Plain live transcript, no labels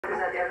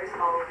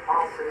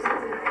all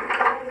citizens in it.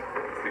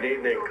 Good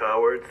evening,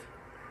 cowards.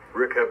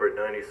 Rick Hubbard,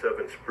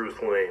 97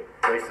 Spruce Lane.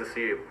 Nice to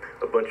see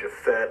a bunch of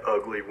fat,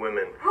 ugly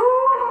women.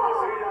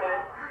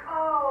 What?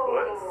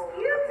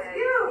 Excuse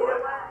you.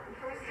 What?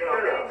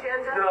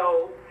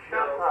 No.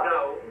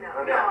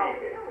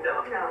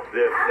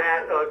 They're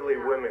fat, ugly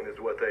women is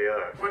what they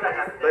are.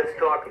 Let's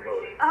talk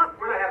about it.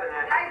 We're not having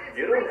that.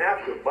 You don't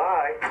have to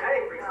buy. That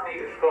ain't free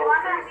speech. It's called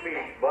free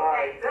speech.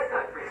 Buy. That's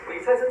not free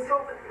speech. That's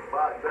insulting.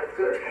 Buy. That's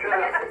good. Shut up.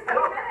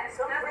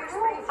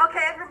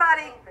 Okay,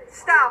 everybody,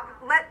 stop.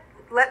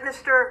 Let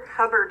Mr.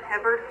 Hubbard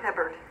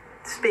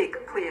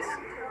speak, please.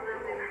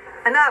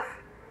 Enough.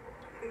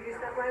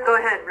 Go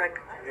ahead, Rick.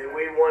 And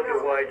we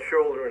wonder why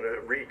children are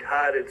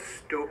retarded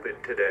stupid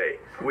today.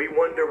 We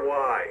wonder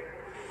why.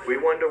 We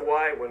wonder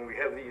why when we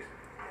have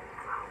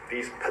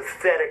these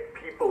pathetic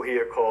people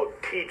here called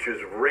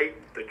teachers rape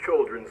the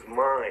children's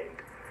mind.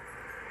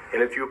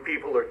 And if you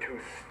people are too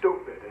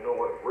stupid to know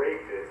what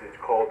rape is, it's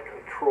called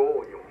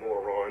control, you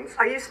morons.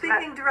 Are you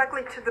speaking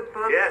directly to the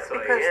book? Yes, I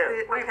am.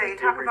 Okay, It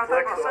talk about the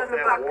reflects book. off On the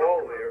that book.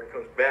 wall there and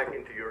comes back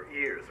into your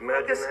ears.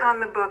 Imagine Focus that. on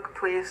the book,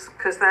 please,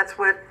 because that's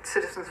what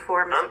Citizens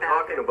Forum is I'm about.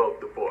 talking about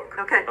the book.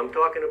 Okay. I'm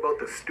talking about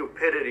the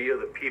stupidity of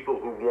the people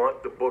who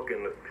want the book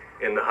in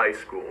the high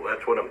school.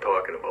 That's what I'm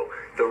talking about.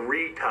 The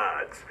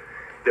retards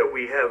that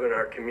we have in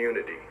our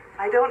community.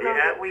 I don't know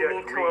that we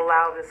need to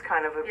allow this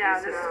kind of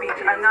abusive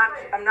speech. I'm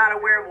not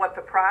aware of what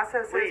the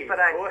process Please, is, but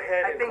I go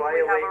ahead and think we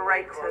have violate a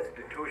right my to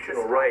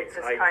constitutional rights.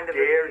 this I kind of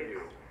dare abuse.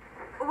 you.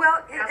 Well,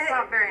 That's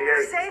not very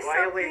Dare say you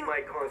violate something. my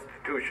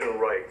constitutional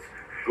rights.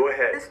 Go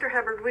ahead. Mr.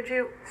 Hubbard, would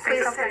you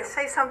please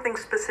say something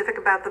specific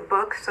about the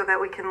book so that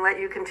we can let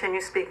you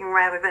continue speaking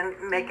rather than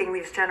making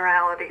these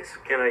generalities?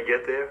 Can I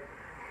get there?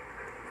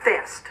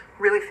 Fast,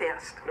 really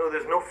fast. No,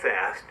 there's no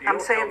fast. You I'm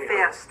don't saying tell me how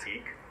to fast.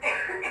 speak.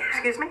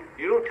 Excuse me?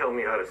 You don't tell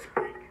me how to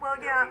speak. Well,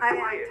 yeah, I'm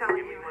quiet. telling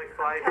Give me you. my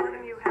I'm 5 telling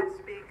minutes. you how to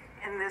speak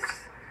in this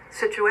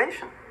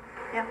situation.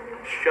 Yeah.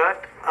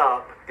 Shut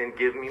up and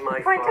give me my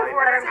 5 Point of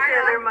order,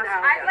 minutes.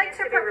 I'd like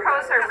to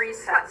propose a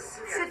recess.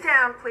 Sit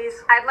down,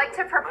 please. I'd like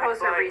to propose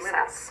a My 5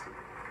 recess.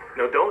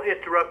 No, don't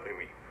interrupt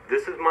me.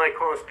 This is my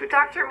constitution.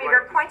 Dr.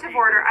 Meader, point of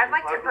order, I'd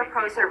like to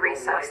propose a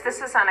recess.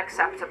 This is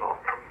unacceptable.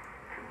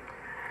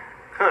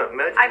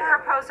 Imagine I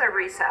that. propose a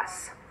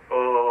recess.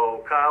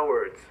 Oh,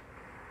 cowards.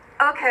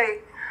 Okay.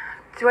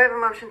 Do I have a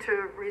motion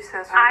to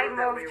recess? I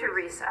move to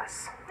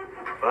recess.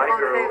 Bye, All in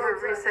girls. favor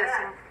of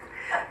recessing?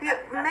 Yeah,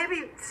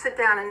 maybe sit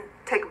down and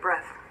take a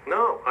breath.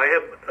 No, I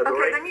have the Okay,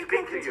 right then to you speak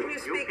can to you. continue You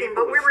speaking, people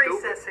but are we're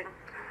stupid. recessing.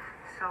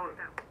 So.